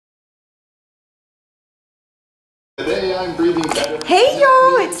Hey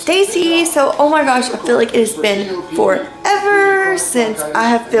y'all, it's Stacey. So, oh my gosh, I feel like it has been forever since I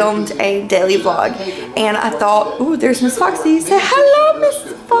have filmed a daily vlog. And I thought, ooh, there's Miss Foxy. Say hello,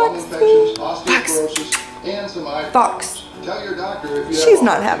 Miss Foxy. Fox. She's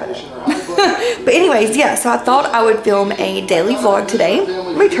not having it. But anyways, yeah, so I thought I would film a daily vlog today.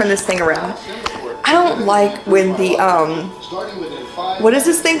 Let me turn this thing around. I don't like when the, what is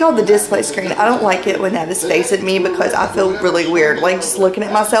this thing called? The display screen. I don't like it when that is facing me because I feel really weird, like just looking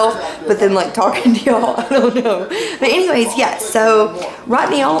at myself, but then like talking to y'all, I don't know. But anyways, yeah, so right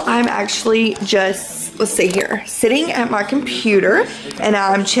now I'm actually just, let's see here, sitting at my computer and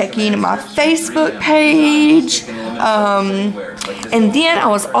I'm checking my Facebook page. And then I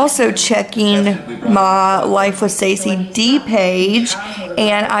was also checking my LifeWithStaceyD page,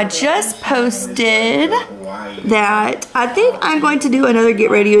 and I just posted that I think I'm going to do another Get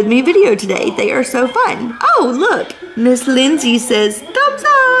Ready With Me video today. They are so fun. Oh, look, Miss Lindsay says thumbs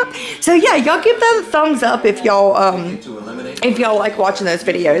up. So yeah, y'all give them a thumbs up if y'all like watching those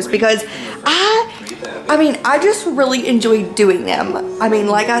videos, because I mean, I just really enjoy doing them. I mean,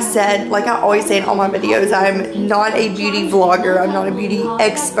 like I said, like I always say in all my videos, I'm not a beauty vlogger. I'm not a beauty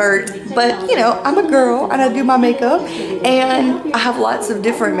expert, but you know, I'm a girl and I do my makeup and I have lots of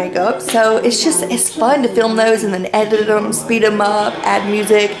different makeup. So it's fun to film those and then edit them, speed them up, add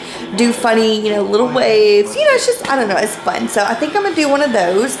music, do funny, you know, little waves. You know, it's just, I don't know, it's fun. So I think I'm gonna do one of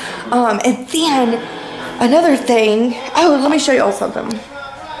those. And then another thing, oh, let me show you all something.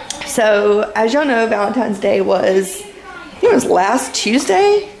 So, as y'all know, Valentine's Day was, I think it was last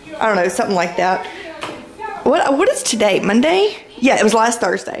Tuesday? I don't know, something like that. What is today, Monday? Yeah, it was last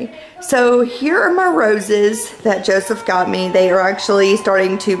Thursday. So, here are my roses that Joseph got me. They are actually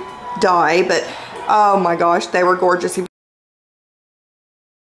starting to die, but oh my gosh, they were gorgeous.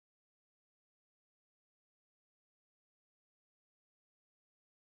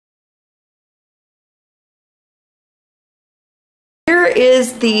 Here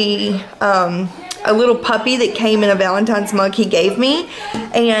is the a little puppy that came in a Valentine's mug he gave me,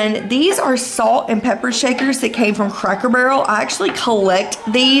 and these are salt and pepper shakers that came from Cracker Barrel. I actually collect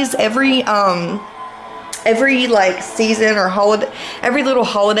these every like season or holiday, every little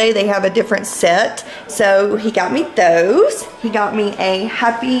holiday they have a different set. So he got me those. He got me a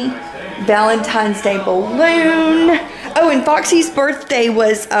happy Valentine's Day balloon. Oh, and Foxy's birthday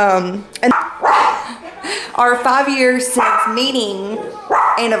was our 5 years since meeting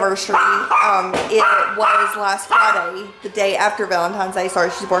anniversary. It was last Friday, the day after Valentine's Day.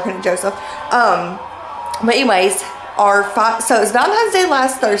 Sorry, she's working at Joseph. But anyways, so it was Valentine's Day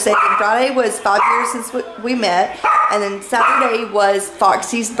last Thursday, and Friday was 5 years since we met, and then Saturday was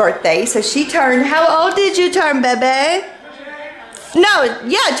Foxy's birthday. So she turned, how old did you turn, baby? No,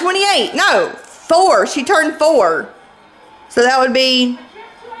 yeah, 28. No, 4. She turned 4. So that would be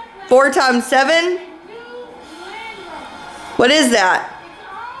 4 times 7. What is that?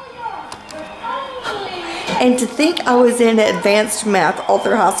 And to think I was in advanced math all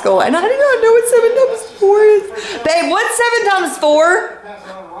through high school and I did not know what 7 times 4 is. Babe, what's 7 times 4?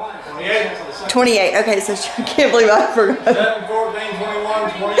 28. Okay, so I can't believe I forgot. 7, 14,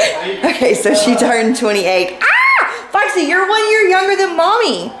 21, 28. Okay, so she turned 28. Ah! Foxy, you're 1 year younger than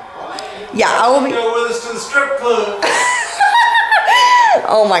mommy. Yeah, I will be. Go with us to the strip club.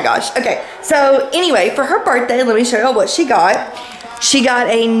 Oh my gosh. Okay, so anyway, for her birthday, let me show you what she got. She got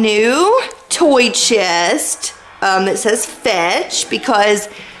a new toy chest that says Fetch, because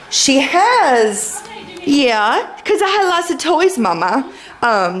she has, yeah, because I had lots of toys, mama.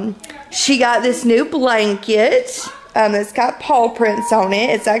 She got this new blanket that's got paw prints on it.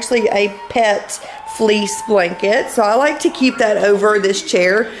 It's actually a pet fleece blanket, so I like to keep that over this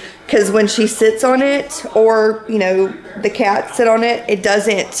chair, because when she sits on it, or, you know, the cat sit on it, it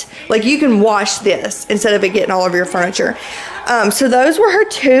doesn't, like, you can wash this instead of it getting all over your furniture. So those were her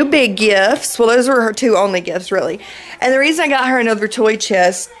 2 big gifts. Well, those were her 2 only gifts, really. And the reason I got her another toy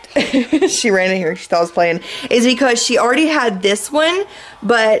chest, she ran in here, she thought I was playing, is because she already had this one,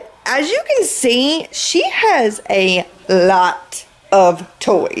 but as you can see, she has a lot of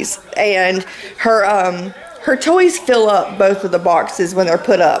toys, and her toys fill up both of the boxes when they're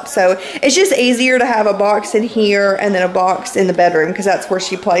put up. So it's just easier to have a box in here and then a box in the bedroom, because that's where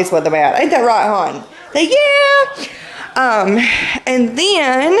she plays with them at. Ain't that right, hon? Yeah. And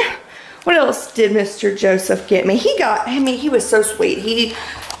then, what else did Mr. Joseph get me? He was so sweet.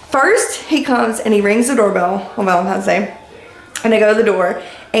 First he comes and he rings the doorbell on Valentine's Day. And I go to the door,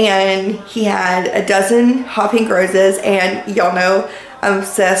 and he had a dozen hot pink roses, and y'all know I'm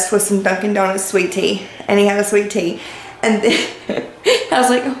obsessed with some Dunkin' Donuts sweet tea, and he had a sweet tea. And then I was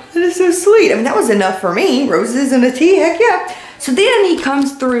like, oh, that is so sweet. I mean, that was enough for me. Roses and a tea, heck yeah. So then he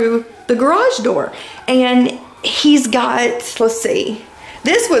comes through the garage door and he's got, let's see,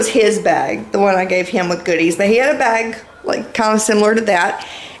 this was his bag, the one I gave him with goodies, but he had a bag like kind of similar to that.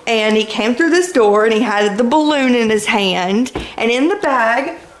 And he came through this door and he had the balloon in his hand, and in the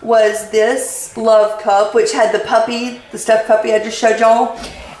bag was this love cup, which had the puppy, the stuffed puppy I just showed y'all,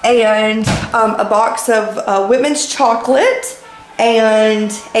 and a box of Whitman's chocolate,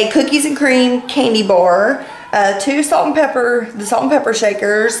 and a cookies and cream candy bar, two the salt and pepper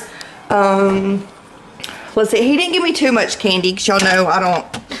shakers. Let's see, he didn't give me too much candy because y'all know I don't,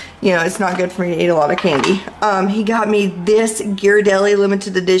 you know, it's not good for me to eat a lot of candy. He got me this Ghirardelli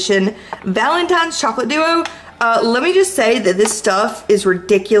limited edition Valentine's chocolate duo. Let me just say that this stuff is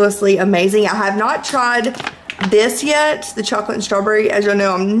ridiculously amazing. I have not tried this yet, the chocolate and strawberry. As y'all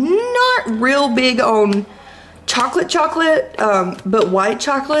know, I'm not real big on chocolate, but white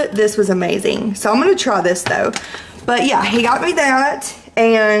chocolate, this was amazing. So I'm gonna try this though. But yeah, he got me that.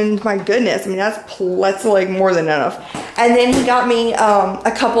 And my goodness, I mean, that's like more than enough. And then he got me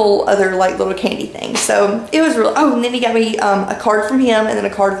a couple other like little candy things. So it was real. Oh, and then he got me a card from him and then a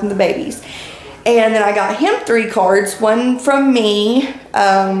card from the babies. And then I got him 3 cards, one from me,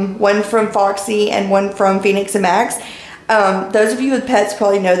 one from Foxy, and one from Phoenix and Max. Those of you with pets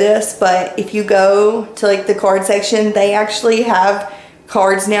probably know this, but if you go to like the card section, they actually have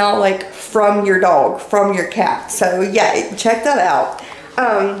cards now like from your dog, from your cat. So yeah, check that out.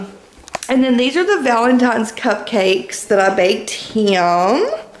 And then these are the Valentine's cupcakes that I baked him.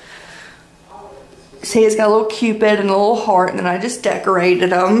 See, it's got a little cupid and a little heart, and then I just decorated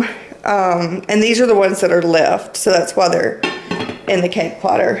them. And these are the ones that are left, so that's why they're in the cake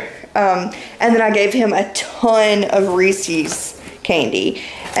platter. And then I gave him a ton of Reese's candy.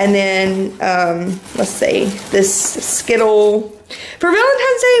 And then, let's see, this Skittle. For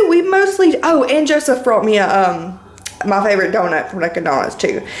Valentine's Day, we mostly, oh, and Joseph brought me a, my favorite donut from Dunkin' Donuts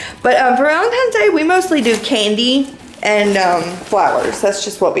too. But for Valentine's Day, we mostly do candy and flowers. That's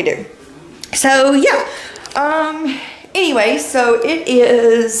just what we do. So yeah. Anyway, so it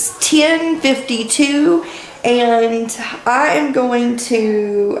is 10:52 and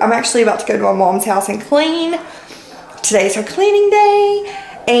I'm actually about to go to my mom's house and clean. Today's her cleaning day,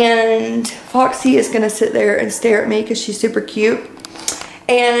 and Foxy is gonna sit there and stare at me because she's super cute.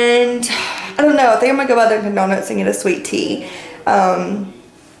 And I don't know, I think I'm gonna go by Dunkin' Donuts and get a sweet tea.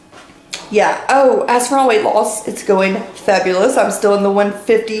 Yeah, oh, as for my weight loss, it's going fabulous. I'm still in the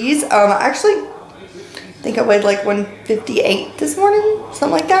 150s. I actually think I weighed like 158 this morning,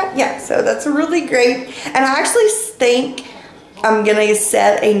 something like that. Yeah, so that's really great. And I actually think I'm gonna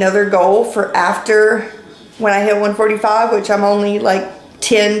set another goal for after when I hit 145, which I'm only like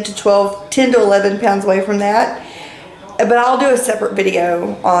 10 to 11 pounds away from that. But I'll do a separate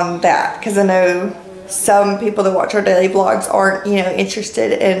video on that because I know some people that watch our daily vlogs aren't, you know,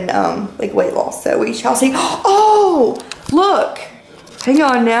 interested in like weight loss. So we shall see. Oh, look, hang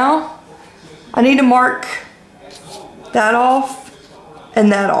on now. I need to mark that off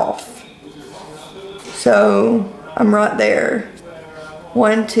and that off. So I'm right there.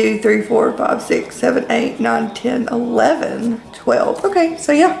 1, 2, 3, 4, 5, 6, 7, 8, 9, 10, 11, 12. Okay,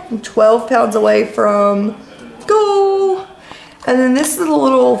 so yeah, I'm 12 pounds away from goal. And then this is the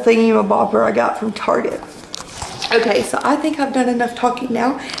little thingy-mabobber I got from Target. Okay, so I think I've done enough talking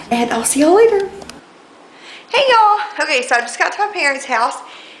now, and I'll see y'all later. Hey y'all. Okay, so I just got to my parents' house,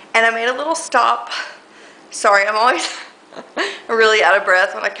 and I made a little stop. Sorry, I'm always really out of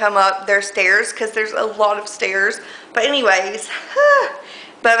breath when I come up their stairs because there's a lot of stairs. But anyways,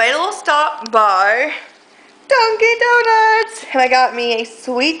 but I made a little stop by Dunkin' Donuts, and I got me a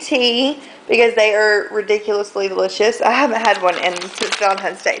sweet tea because they are ridiculously delicious. I haven't had one since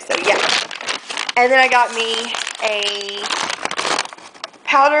Valentine's Day, so yeah. And then I got me a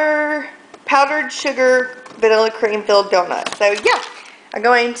powdered sugar vanilla cream filled donut. So yeah, I'm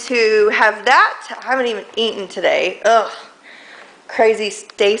going to have that. I haven't even eaten today. Ugh, crazy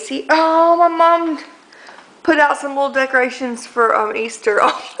Stacey. Oh, my mom put out some little decorations for Easter.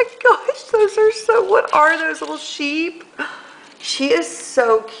 Oh my gosh, those are so, what are those little sheep? She is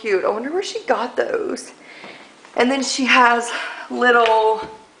so cute. I wonder where she got those. And then she has little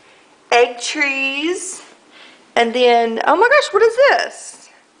egg trees. And then, oh my gosh, what is this?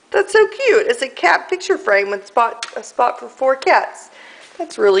 That's so cute. It's a cat picture frame with a spot for 4 cats.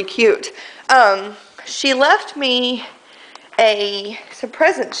 That's really cute. She left me some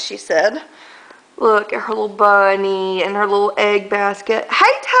presents, she said. Look at her little bunny and her little egg basket.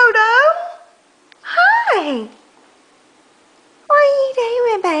 Hey, Toto. Hi. What are you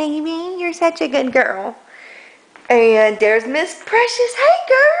doing, baby? You're such a good girl. And there's Miss Precious. Hey,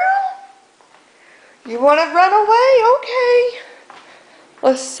 girl. You want to run away? Okay.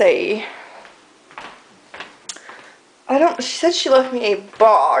 Let's see. She said she left me a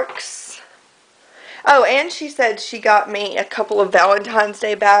box. Oh, and she said she got me a couple of Valentine's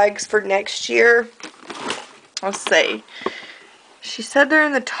Day bags for next year. Let's see. She said they're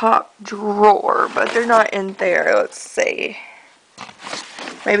in the top drawer, but they're not in there. Let's see.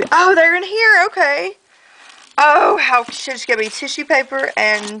 Maybe. Oh, they're in here. Okay. Oh, how cute. She gave me tissue paper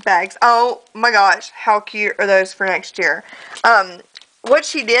and bags. Oh, my gosh. How cute are those for next year? What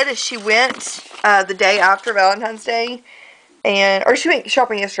she did is she went the day after Valentine's Day, or she went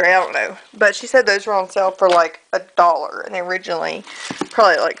shopping yesterday, I don't know. But she said those were on sale for like $1, and they originally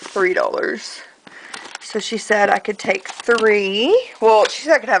probably like $3. So she said I could take 3. Well, she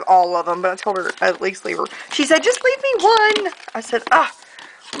said I could have all of them, but I told her at least leave her. She said, just leave me one. I said,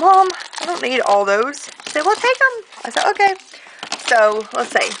 Mom, I don't need all those. She said, well, take them. I said, okay. So,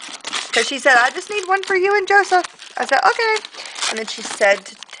 let's see. Because she said, I just need one for you and Joseph. I said, okay. And then she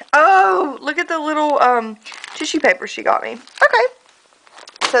said, oh, look at the little tissue paper she got me. Okay.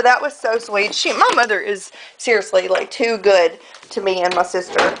 So that was so sweet. My mother is seriously like too good to me and my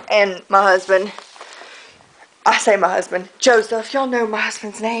sister and my husband. I say my husband, Joseph. Y'all know my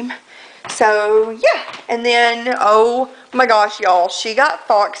husband's name. So, yeah. And then, oh my gosh, y'all. She got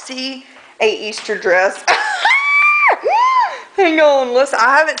Foxy a Easter dress. Hang on. Listen,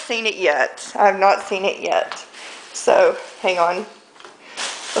 I haven't seen it yet. I have not seen it yet. So, hang on.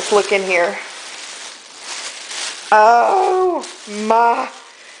 Let's look in here. Oh my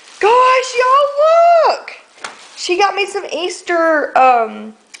gosh, y'all, look. She got me some Easter,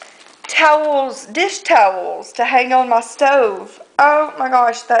 towels, dish towels to hang on my stove. Oh my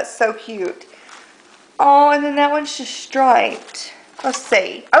gosh, that's so cute. Oh, and then that one's just striped. Let's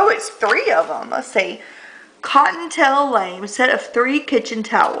see. Oh, it's 3 of them. Let's see. Cottontail lame, set of 3 kitchen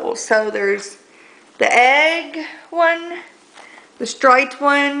towels. So there's the egg one, the striped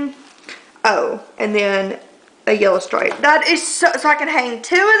one. Oh, and then a yellow stripe. That is so I can hang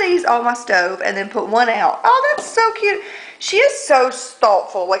 2 of these on my stove and then put one out. Oh, that's so cute. She is so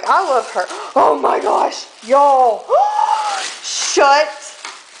thoughtful. Like, I love her. Oh my gosh, y'all. Shut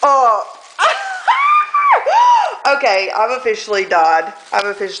up. Okay, I've officially died. I've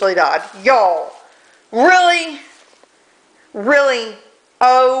officially died. Y'all, really? Really?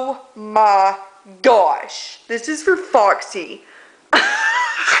 Oh my gosh. This is for Foxy.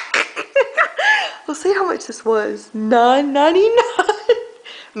 Let's see how much this was. $9.99.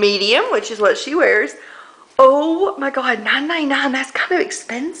 Medium, which is what she wears. Oh my god, $9.99. That's kind of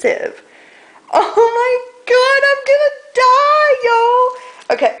expensive. Oh my god, I'm gonna die,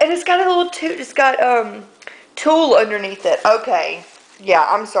 y'all. Okay, and it's got a little it's got tulle underneath it. Okay. Yeah,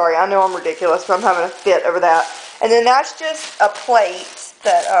 I'm sorry. I know I'm ridiculous, but I'm having a fit over that. And then that's just a plate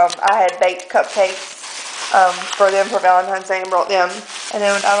that I had baked cupcakes for them for Valentine's Day and brought them. And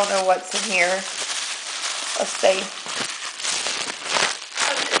then I don't know what's in here. Let's see.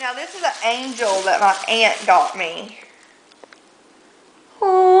 Now this is an angel that my aunt got me.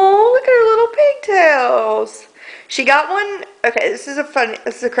 Oh, look at her little pigtails. She got one. Okay, this is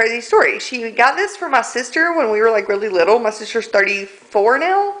a crazy story. She got this for my sister when we were like really little. My sister's 34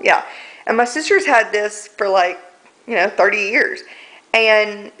 now. Yeah. And my sister's had this for like, 30 years.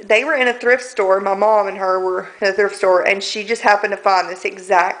 And they were in a thrift store. My mom and her were in a thrift store, and she just happened to find this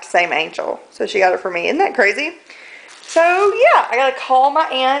exact same angel. So she got it for me. Isn't that crazy? So yeah, I gotta call my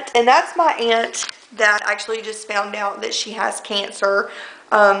aunt, and that's my aunt that actually just found out that she has cancer.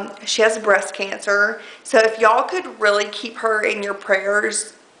 She has breast cancer. So if y'all could really keep her in your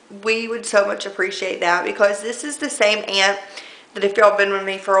prayers, we would so much appreciate that, because this is the same aunt that, if y'all been with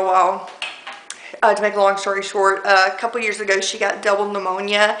me for a while, to make a long story short, a couple years ago she got double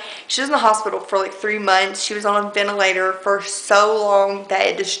pneumonia. She was in the hospital for like 3 months. She was on a ventilator for so long that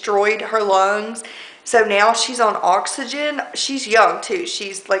it destroyed her lungs. So now she's on oxygen. She's young too.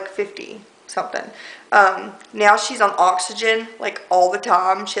 She's like 50 something. Now she's on oxygen like all the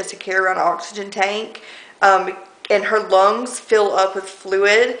time. She has to carry around an oxygen tank. And her lungs fill up with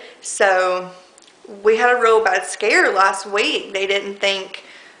fluid. So we had a real bad scare last week. They didn't think,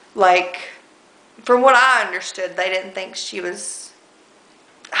 like, from what I understood, they didn't think she was,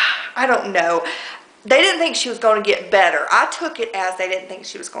 I don't know. They didn't think she was going to get better. I took it as they didn't think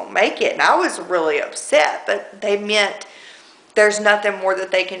she was going to make it, and I was really upset. But they meant there's nothing more that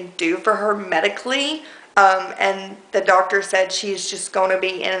they can do for her medically. And the doctor said she's just going to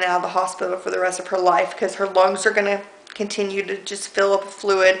be in and out of the hospital for the rest of her life, because her lungs are going to continue to just fill up with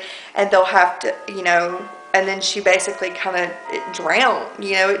fluid, and they'll have to, and then she basically kind of, it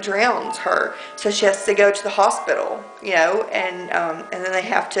drowns her. So she has to go to the hospital, and then they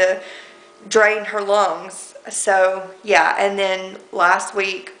have to drain her lungs. So yeah, and then last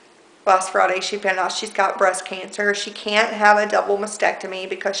Friday, she found out she's got breast cancer. She can't have a double mastectomy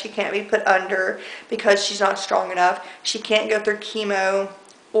because she can't be put under because she's not strong enough. She can't go through chemo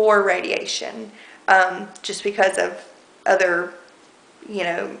or radiation, just because of other,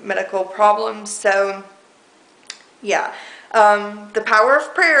 medical problems. So yeah, the power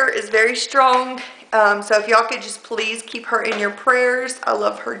of prayer is very strong. So if y'all could just please keep her in your prayers. I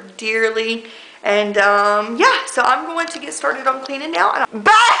love her dearly. And yeah, so I'm going to get started on cleaning now. And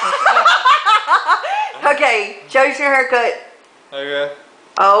bye! Okay, show us your haircut. Okay.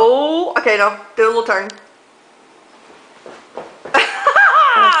 Oh, okay, now do a little turn.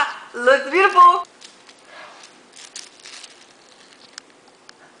 Looks beautiful.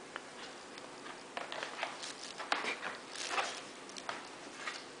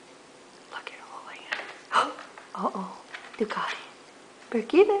 Look at all the hand. Uh-oh, you got it. Better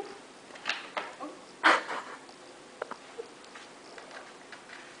get it.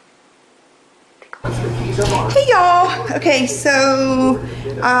 Hey y'all. Okay, so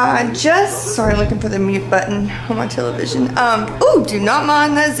sorry, looking for the mute button on my television. Oh, do not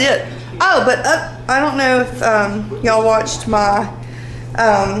mind that zit. Oh, but I don't know if y'all watched my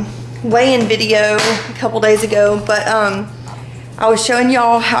weigh-in video a couple days ago, but I was showing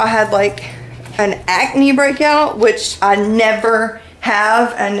y'all how I had like an acne breakout, which I never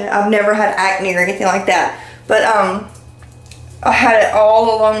have, and I've never had acne or anything like that. But I had it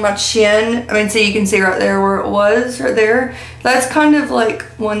all along my chin. I mean, so you can see right there where it was, right there. That's kind of like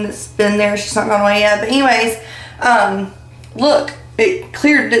one that's been there. She's not gone away yet. But anyways, look, it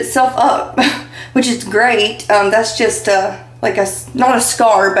cleared itself up, which is great. That's just like not a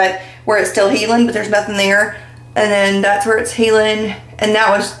scar, but where it's still healing, but there's nothing there. And then that's where it's healing. And that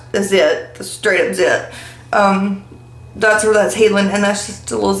was the zit, the straight up zit. That's where that's healing, and that's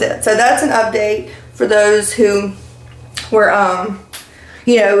just a little zit. So that's an update for those who were,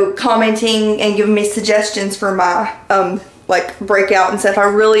 commenting and giving me suggestions for my, like, breakout and stuff. I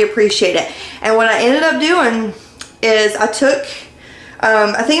really appreciate it. And what I ended up doing is I took,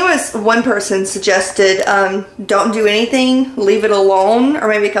 I think it was one person suggested, don't do anything, leave it alone, or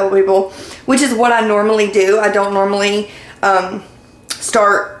maybe a couple people, which is what I normally do. I don't normally,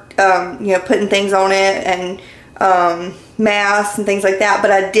 start, putting things on it and, masks and things like that, but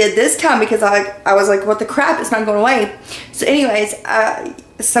I did this time because I was like, what the crap, it's not going away. So anyways,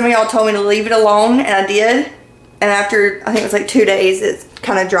 some of y'all told me to leave it alone, and I did, and after I think it was like 2 days, it's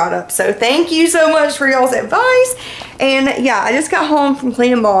kind of dried up. So thank you so much for y'all's advice. And yeah, I just got home from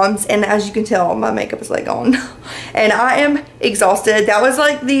cleaning Mom's, and as you can tell, my makeup is like on and I am exhausted. That was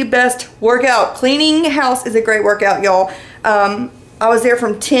like the best workout. Cleaning house is a great workout, y'all. I was there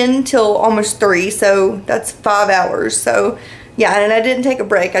from 10 till almost 3, so that's 5 hours. So yeah, and I didn't take a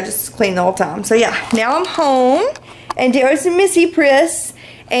break. I just cleaned the whole time. So yeah, now I'm home, and there's some Missy Press,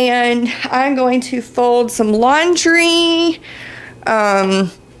 and I'm going to fold some laundry.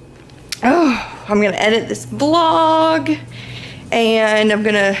 I'm gonna edit this vlog, and I'm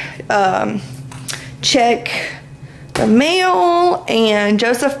gonna check the mail. And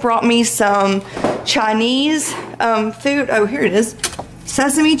Joseph brought me some Chinese food. Oh, here it is.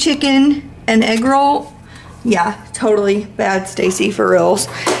 Sesame chicken and egg roll. Yeah, totally bad, Stacey, for reals.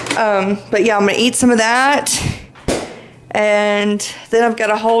 But yeah, I'm gonna eat some of that. And then I've got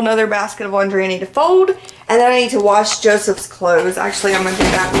a whole nother basket of laundry I need to fold. And then I need to wash Joseph's clothes. Actually, I'm gonna do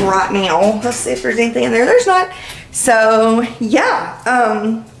that right now. Let's see if there's anything in there. There's not. So yeah,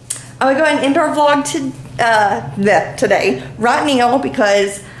 I'm gonna go ahead and end our vlog today right now,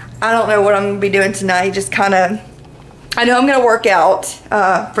 because I don't know what I'm gonna be doing tonight. Just kind of, I know I'm gonna work out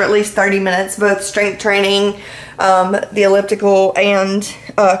for at least 30 minutes, both strength training, the elliptical, and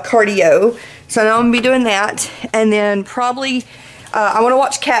cardio. So I know I'm gonna be doing that, and then probably I want to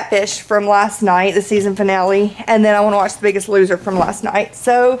watch Catfish from last night, the season finale, and then I want to watch The Biggest Loser from last night.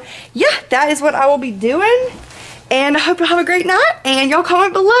 So yeah, that is what I will be doing, and I hope you have a great night, and y'all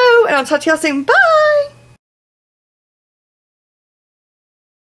comment below, and I'll talk to y'all soon. Bye.